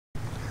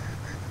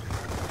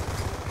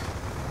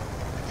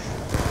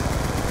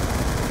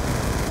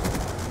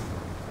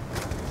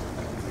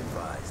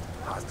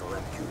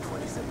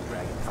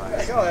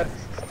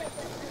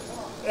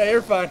Yeah,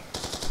 you're fine.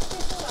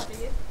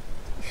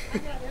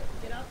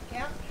 Get off the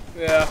couch.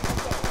 Yeah.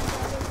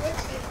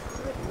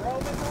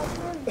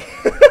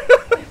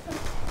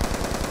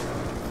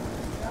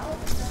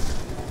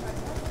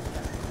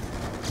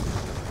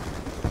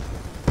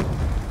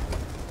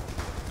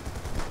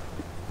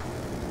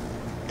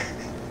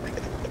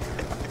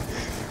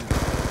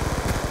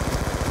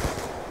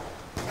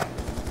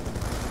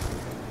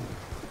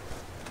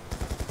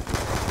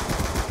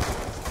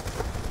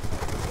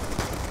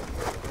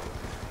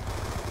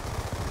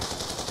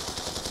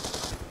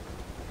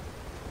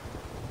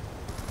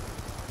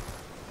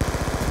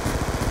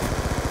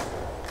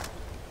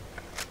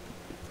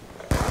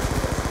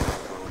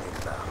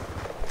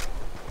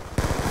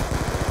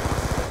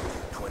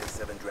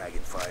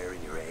 Fire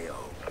in your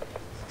AO.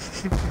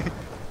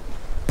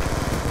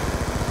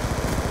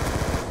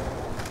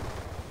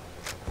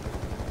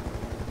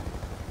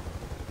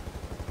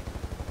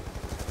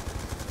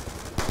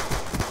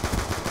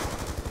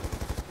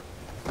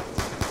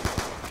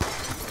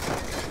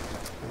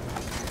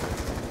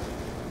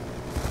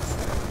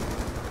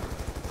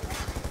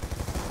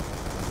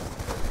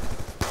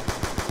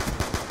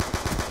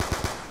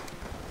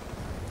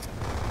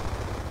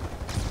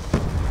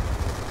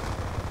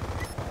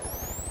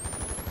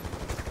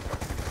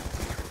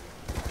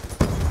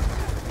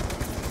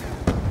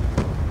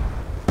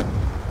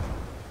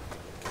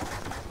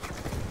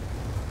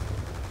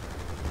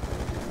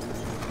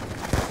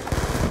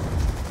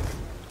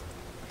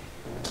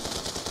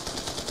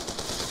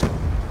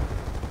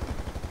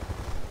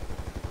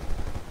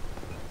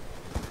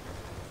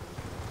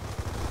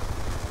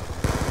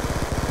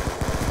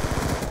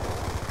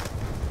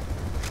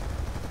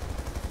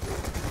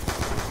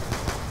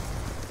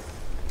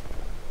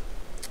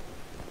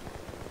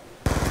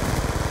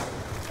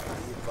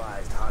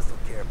 Hostile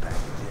care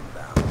package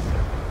inbound.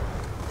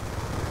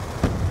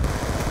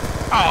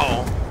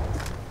 Oh.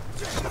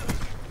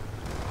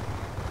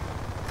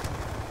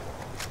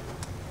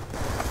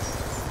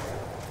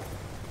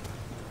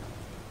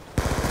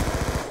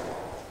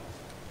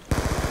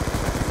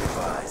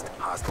 Advised,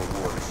 hostile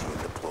war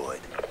machine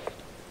deployed.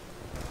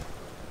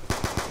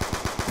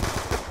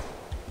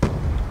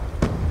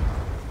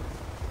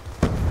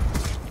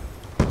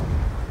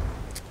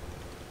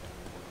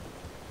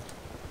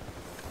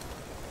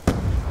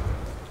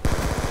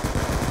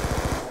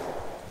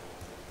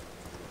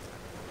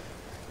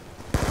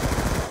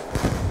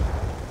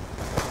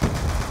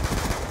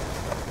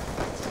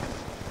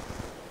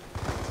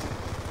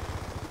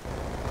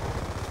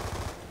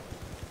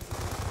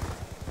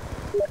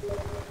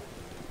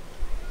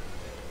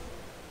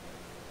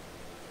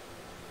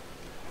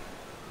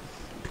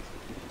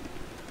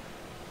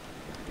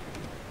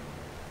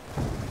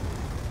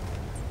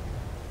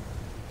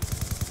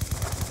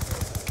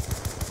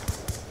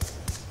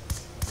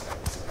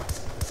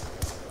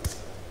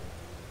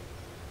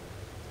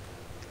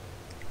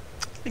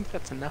 I think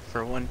that's enough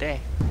for one day.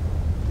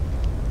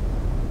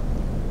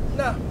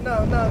 No.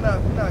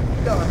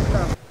 Keep going.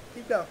 No.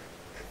 Keep going.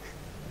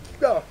 Keep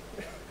going.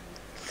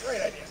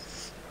 Great idea.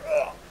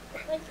 Ugh.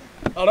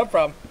 Oh, no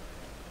problem.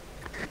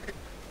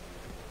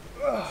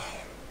 Ugh.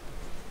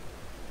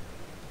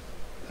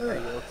 Are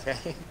you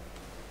okay?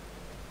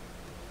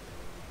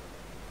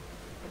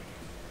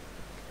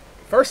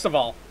 First of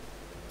all,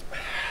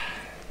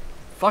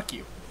 fuck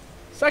you.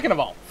 Second of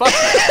all, fuck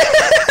you.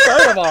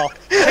 Third of all,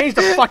 change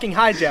the fucking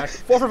hijack.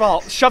 Fourth of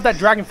all, shove that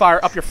dragonfire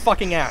up your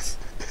fucking ass.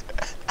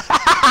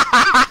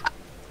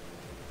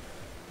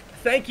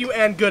 Thank you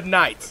and good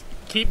night.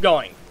 Keep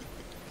going.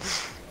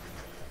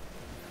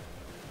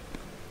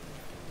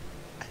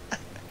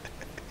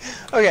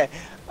 Okay.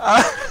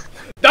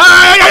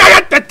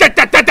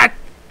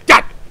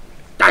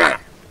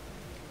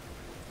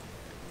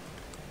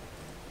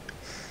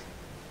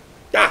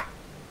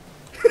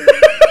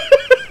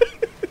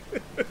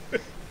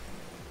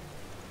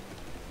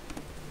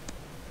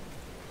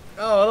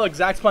 Oh, look,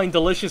 Zach's playing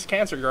Delicious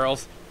Cancer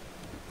Girls.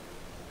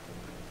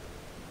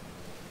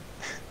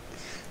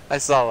 I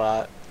saw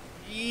that.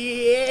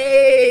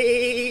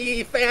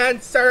 Yay!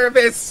 Fan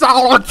service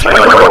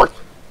solitude!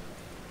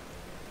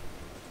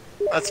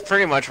 That's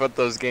pretty much what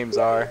those games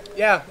are.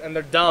 Yeah, and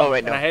they're dumb, Oh,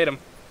 wait, no. and I hate them.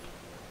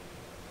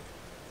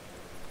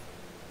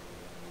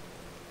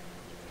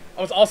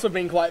 I was also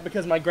being quiet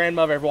because my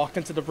grandmother walked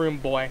into the room,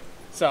 boy.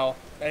 So,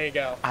 there you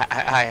go.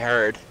 I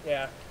heard.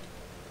 Yeah.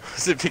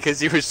 Was it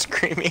because you were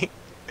screaming?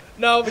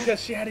 No, because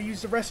she had to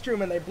use the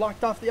restroom and they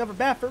blocked off the other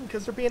bathroom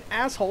because they're being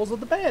assholes with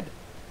the bed.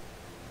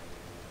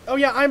 Oh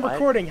yeah, I'm What?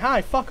 recording.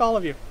 Hi, fuck all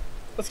of you.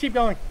 Let's keep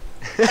going.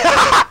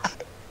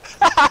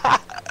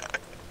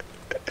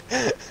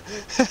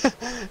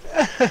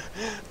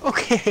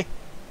 Okay.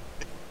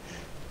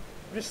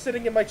 I'm just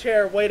sitting in my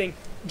chair waiting,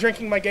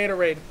 drinking my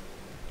Gatorade,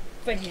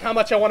 thinking how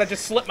much I want to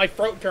just slit my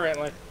throat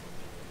currently.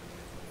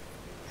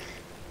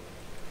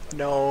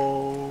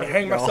 No. I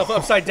hang no. myself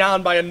upside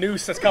down by a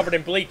noose that's covered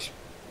in bleach.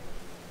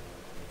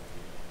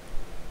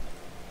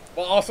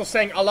 While also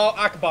saying Allah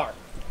Akbar.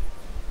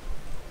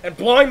 And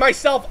blowing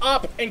myself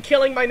up and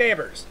killing my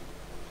neighbors.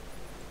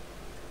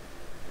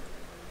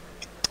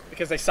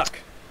 Because they suck.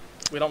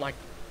 We don't like.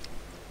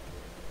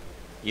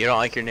 You don't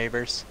like your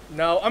neighbors?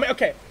 No, I mean,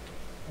 okay.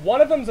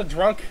 One of them's a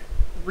drunk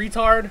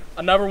retard.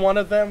 Another one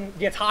of them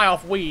gets high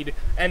off weed,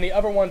 and the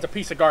other one's a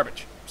piece of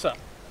garbage. So,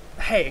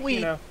 hey, Weed.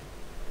 you know.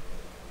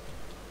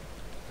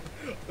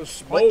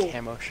 Smoke. What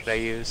camo should I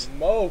use?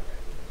 Smoke.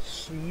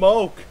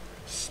 Smoke.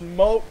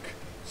 Smoke.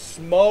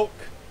 Smoke.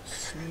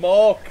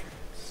 Smoke.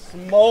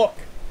 Smoke.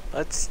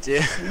 Let's do.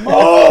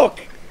 Smoke.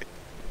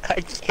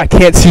 I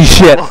can't see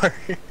shit.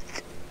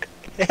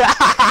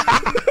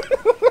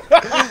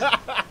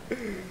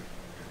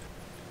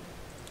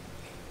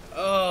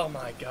 Oh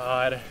my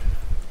god.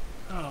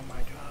 Oh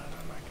my god.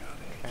 Oh my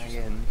god.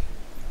 Again.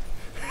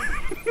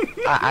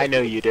 I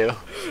know you do.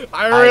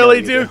 I really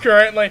you do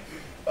currently.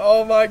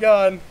 Oh my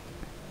god.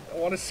 I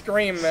want to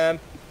scream, man.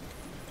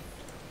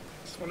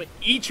 Just want to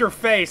eat your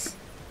face.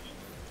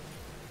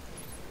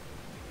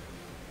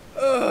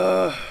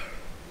 Ugh.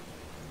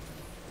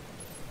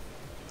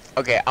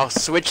 Okay, I'll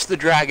switch the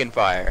dragon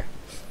fire.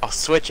 I'll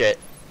switch it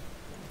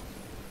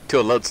to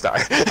a lodestar.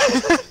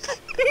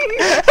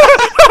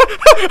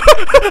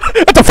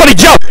 That's a funny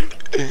joke!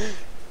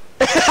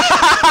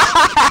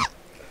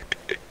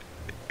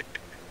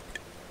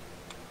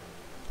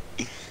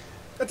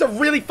 That's a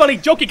really funny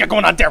joke you got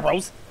going on there,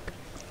 Rose.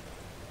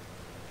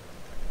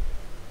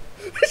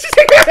 That's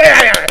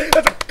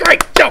a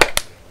great joke!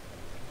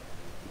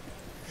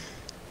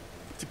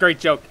 It's a great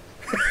joke.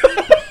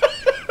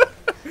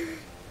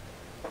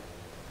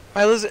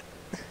 My lizard.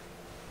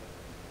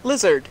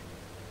 Lizard.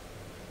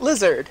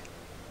 Lizard.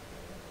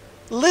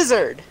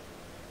 Lizard.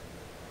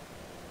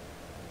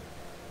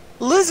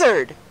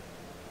 Lizard.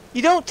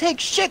 You don't take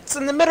shits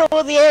in the middle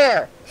of the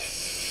air.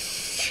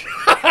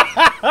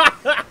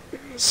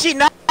 She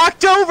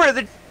knocked over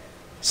the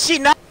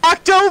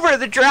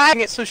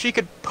dragon so she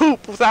could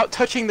poop without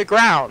touching the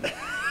ground.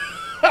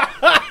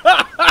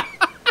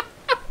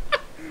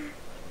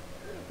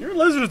 Your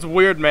lizard is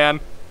weird, man.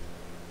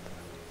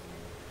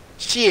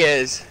 She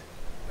is.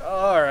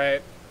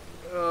 Alright.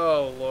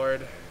 Oh,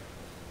 Lord.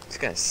 It's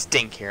gonna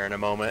stink here in a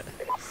moment.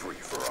 Free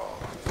for all.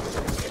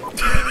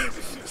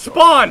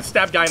 Spawn!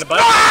 Stab guy in the butt.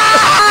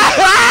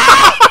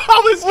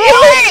 That was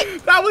you?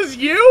 That was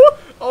you?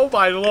 Oh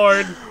my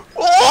lord.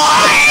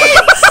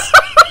 What?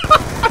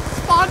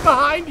 Spawn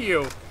behind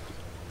you.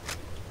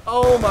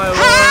 Oh my lord.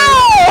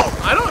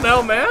 How? I don't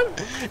know, man.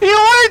 You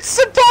weren't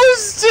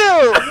supposed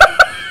to!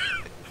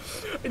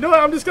 You know what?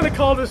 I'm just gonna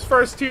call these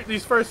first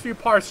few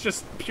parts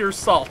just pure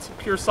salt.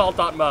 Pure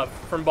salt.mov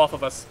from both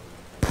of us.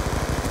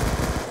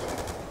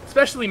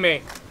 Especially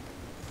me.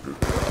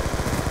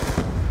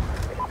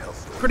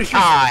 Pretty sure.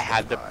 I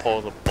had to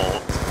pull the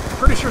bolt.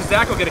 Pretty sure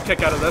Zach will get a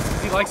kick out of this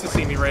because he likes to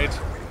see me rage.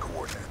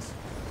 Coordinates.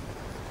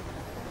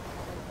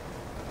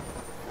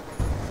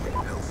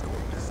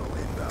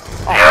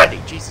 Already,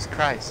 Jesus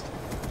Christ.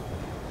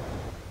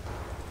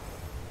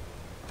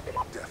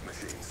 Death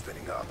machine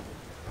spinning up.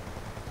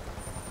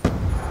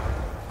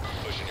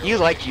 You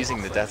like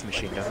using the death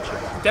machine, don't you?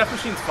 Death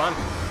Machine's fun.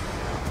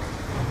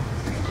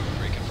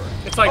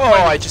 It's like Oh,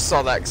 playing, I just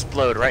saw that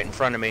explode right in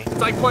front of me. it's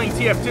like playing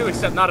TF2,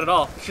 except not at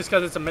all. It's just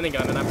because it's a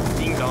minigun and I'm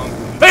ding dong.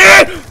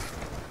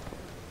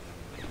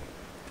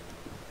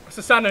 It's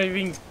the sound of me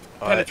being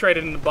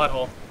penetrated in the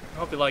butthole. I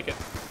hope you like it.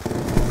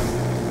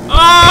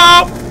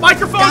 Oh!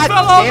 Microphone God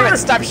fell damn over! it,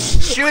 stop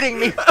shooting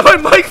me! My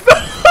mic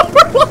fell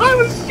over while I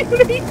was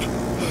shooting!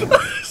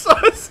 So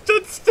I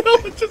stood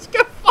still and just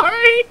kept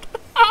firing!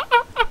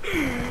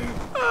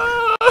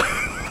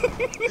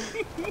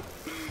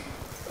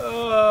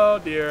 Oh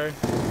dear.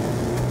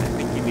 I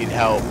think you need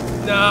help.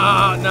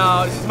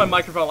 No, it's just my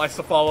microphone likes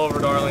to fall over,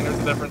 darling. There's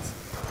a difference.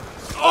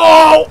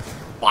 Oh!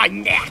 My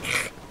neck!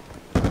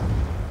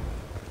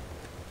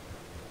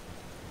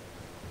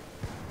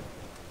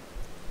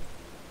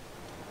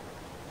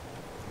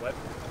 What?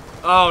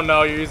 Oh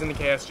no, you're using the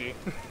KSG.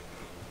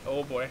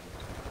 Oh boy.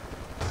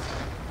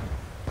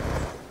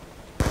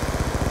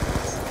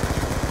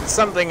 It's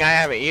something I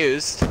haven't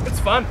used, It's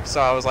fun. so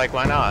I was like,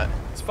 why not?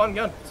 It's a fun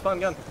gun. It's a fun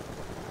gun.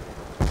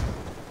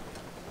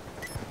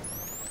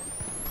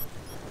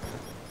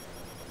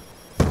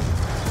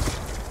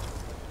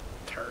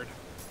 Turd.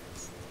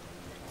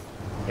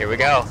 Here we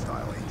go.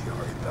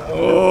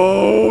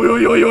 Oh, yo,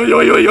 yo, yo, yo,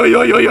 yo, yo,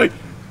 yo, yo, yo.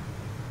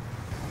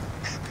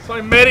 It's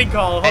my mating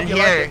call. Hope And you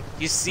here, like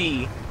you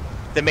see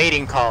the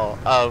mating call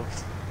of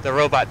the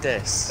robot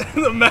Diss. it.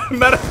 The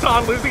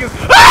Metaton losing his.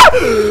 Ah!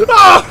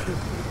 Ah!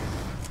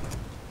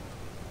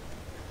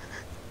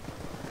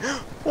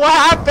 What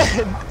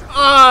happened?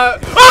 Ah!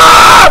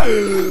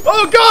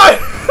 Oh god!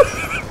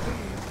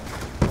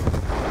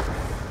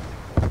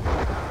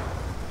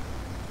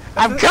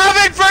 I'm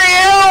coming for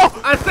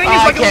you! I think Oh,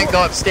 it's I like can't a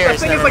go upstairs, I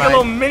think it's never like a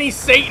little mind. mini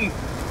Satan.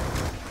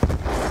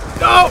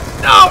 No!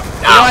 No! No!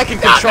 You know I can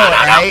control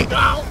it, right?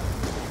 No!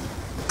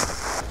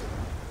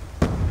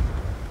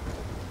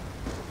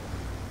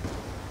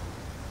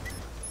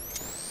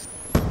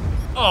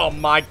 Oh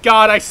my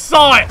god, I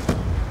saw it!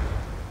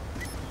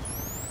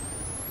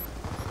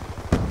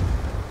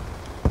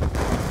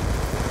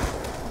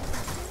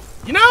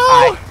 You know!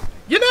 Hi.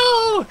 You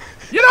know!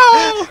 You know!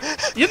 know.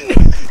 You know.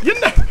 You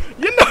know.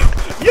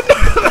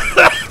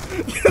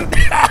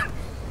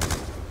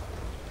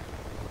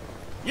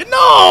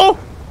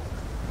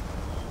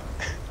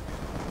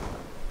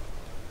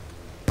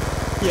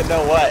 You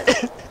know what?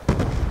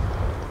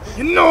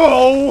 You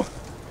know.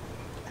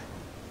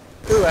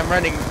 Ooh, I'm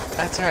running.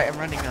 That's alright, I'm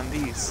running on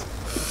these.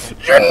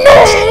 You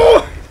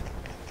know.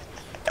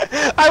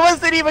 I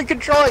wasn't even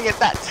controlling it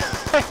that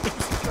time.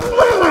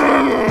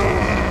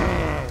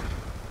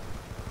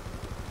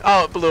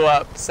 Oh, it blew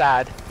up.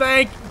 Sad.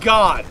 Thank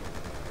God.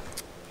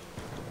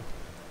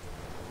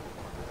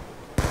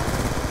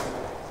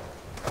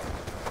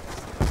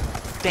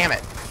 Damn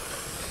it.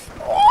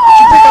 Did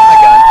you pick up my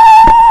gun?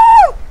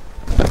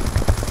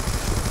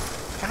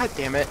 God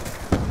damn it.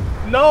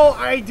 No,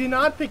 I did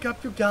not pick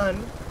up your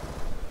gun.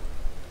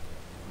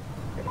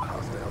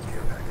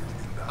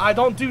 I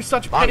don't do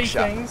such Long petty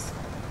shot. things.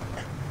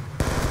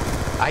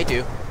 I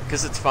do,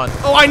 because it's fun.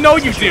 Oh, I know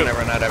you Especially do. when I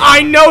run out of-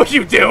 I know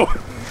you do.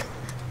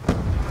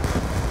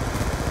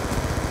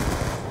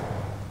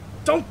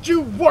 Don't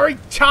you worry,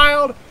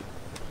 child.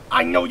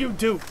 I know you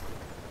do.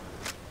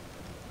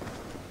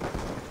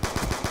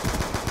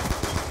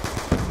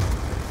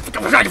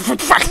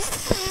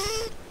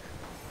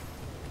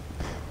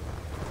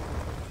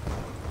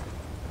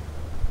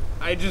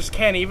 I just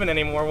can't even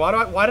anymore. Why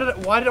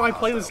did I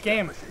play this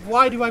game?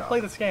 Why do I play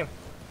this game?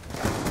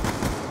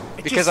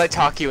 Because I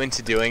talk you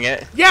into doing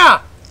it.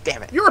 Yeah!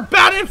 Damn it. You're a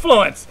bad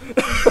influence!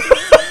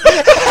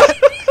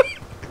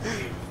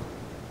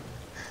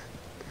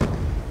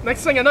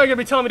 Next thing I know, you're gonna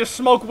be telling me to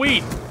smoke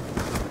weed.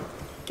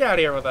 Get out of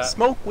here with that.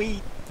 Smoke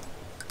weed.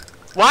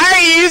 Why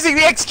are you using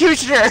the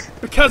executioner?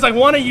 Because I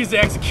want to use the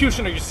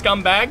executioner, you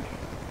scumbag.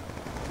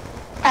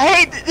 I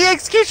hate the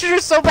executioner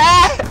so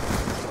bad.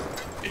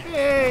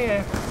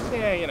 Yeah,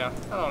 you know,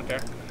 I don't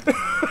care.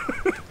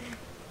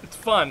 It's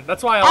fun.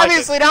 That's why I like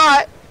Obviously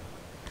not.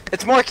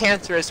 It's more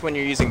cancerous when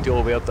you're using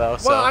dual wield though.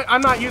 So. Well,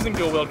 I'm not using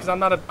dual wield because I'm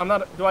not a. I'm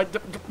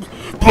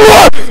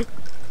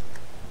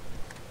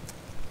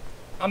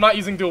not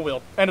using dual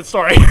wield. End of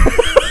story.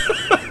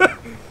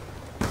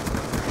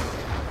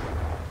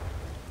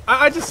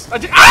 I just.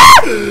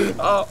 Ah!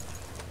 Oh.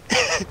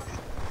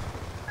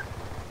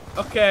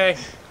 Okay.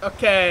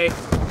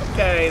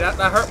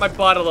 That hurt my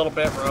butt a little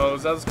bit,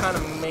 Rose. That was kind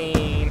of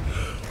mean.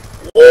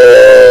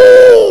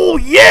 Oh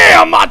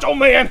yeah, Macho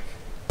Man.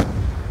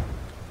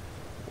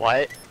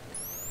 What?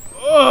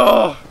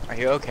 Ugh. Are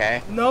you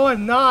okay? No,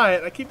 I'm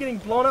not. I keep getting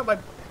blown up by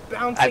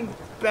bouncing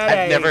bad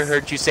I've never eggs.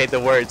 heard you say the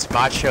words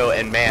macho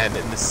and man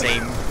in the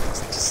same.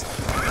 Just...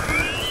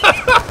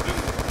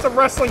 It's a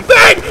wrestling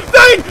thing!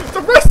 It's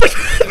a wrestling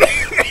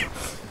thing!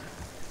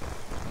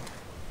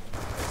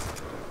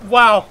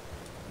 Wow.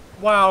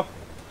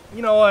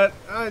 You know what?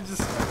 I'm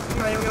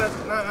not even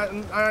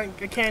gonna. I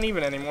can't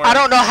even anymore. I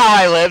don't know how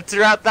I lived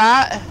throughout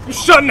that. You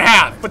shouldn't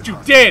have, but you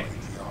did!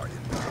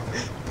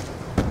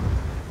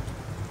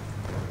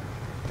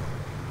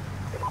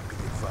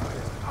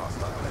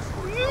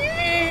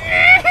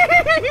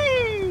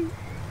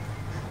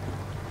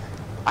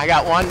 I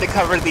got one to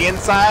cover the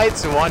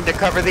insides and one to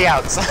cover the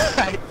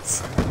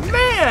outsides.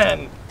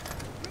 Man!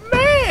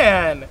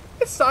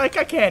 It's like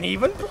I can't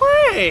even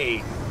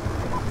play!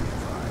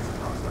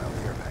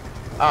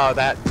 Oh,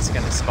 that's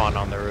gonna spawn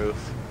on the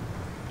roof.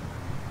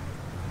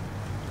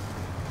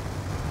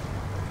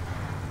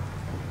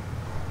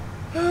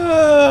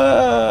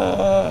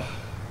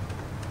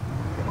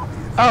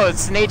 Oh,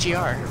 it's an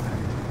AGR.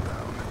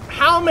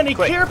 How many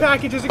Quick. care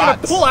packages are you gonna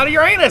Bots. pull out of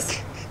your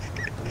anus?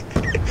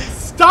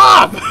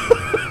 Stop!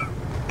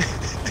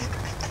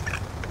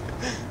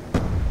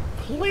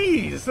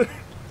 Please!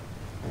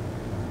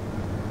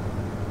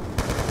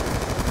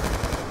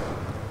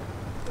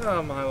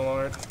 Oh my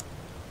lord.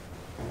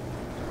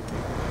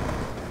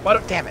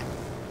 What? Damn it.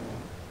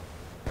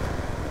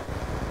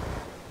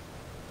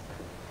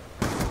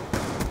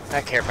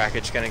 That care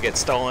package is gonna get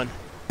stolen.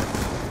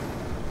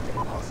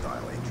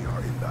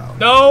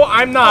 No,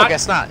 I'm not. I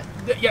guess not.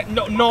 Yeah,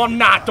 no, I'm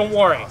not. Don't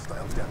worry.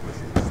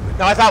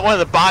 No, I thought one of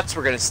the bots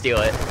were gonna steal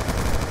it.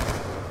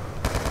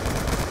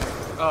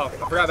 Oh,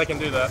 I forgot they can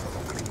do that.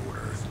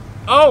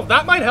 Oh,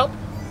 that might help.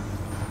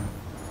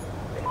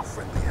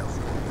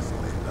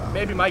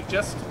 Maybe Mike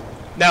just.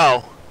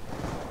 No.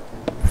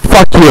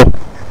 Fuck you.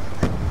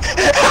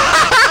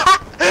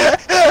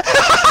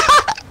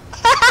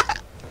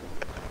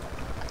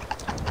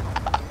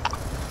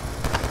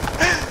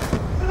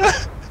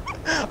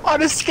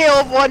 On a scale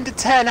of 1 to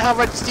 10, how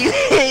much do you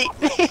hate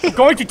me? I'm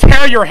going to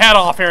tear your head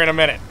off here in a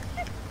minute.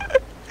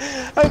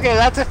 Okay,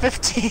 that's a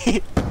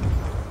 15.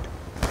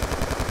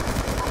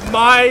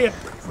 My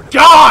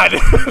God!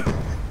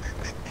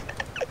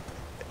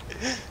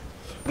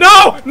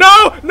 No!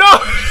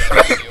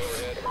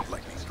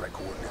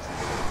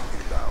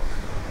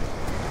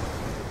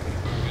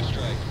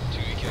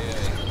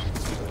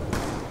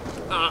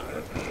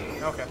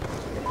 Okay.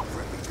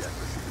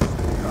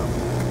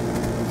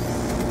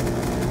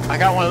 I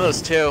got one of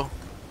those too.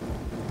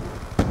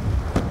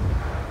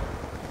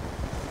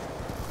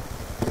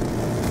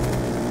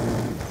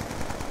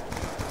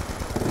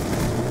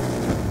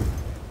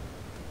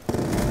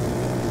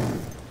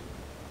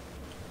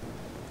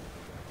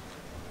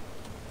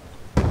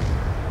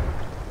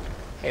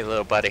 Hey,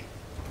 little buddy.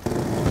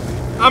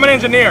 I'm an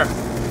engineer.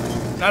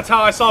 That's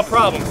how I solve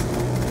problems.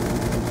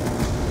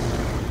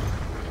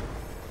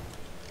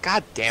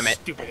 God damn it.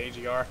 Stupid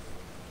AGR.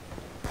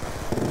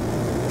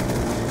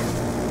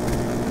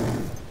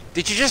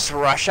 Did you just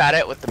rush at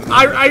it with the...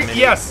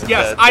 Yes.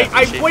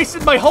 I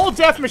wasted my whole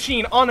death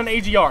machine on an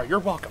AGR. You're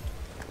welcome.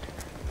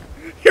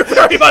 You're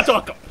very much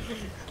welcome.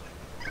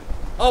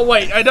 Oh,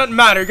 wait. It doesn't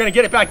matter. You're going to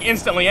get it back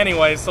instantly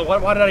anyway, so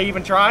why did I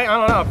even try? I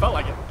don't know. I felt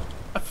like it.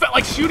 I felt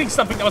like shooting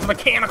something that was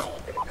mechanical.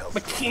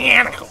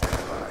 Mechanical.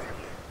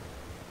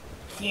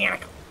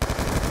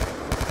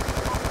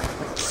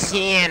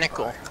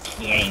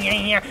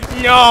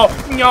 No.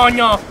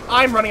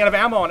 I'm running out of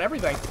ammo on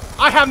everything.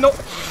 I have no...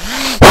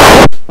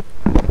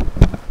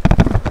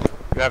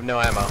 You have no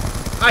ammo.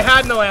 I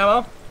had no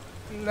ammo.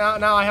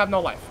 Now I have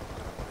no life.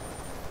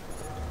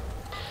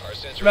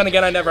 Then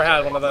again, I never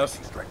had one of those.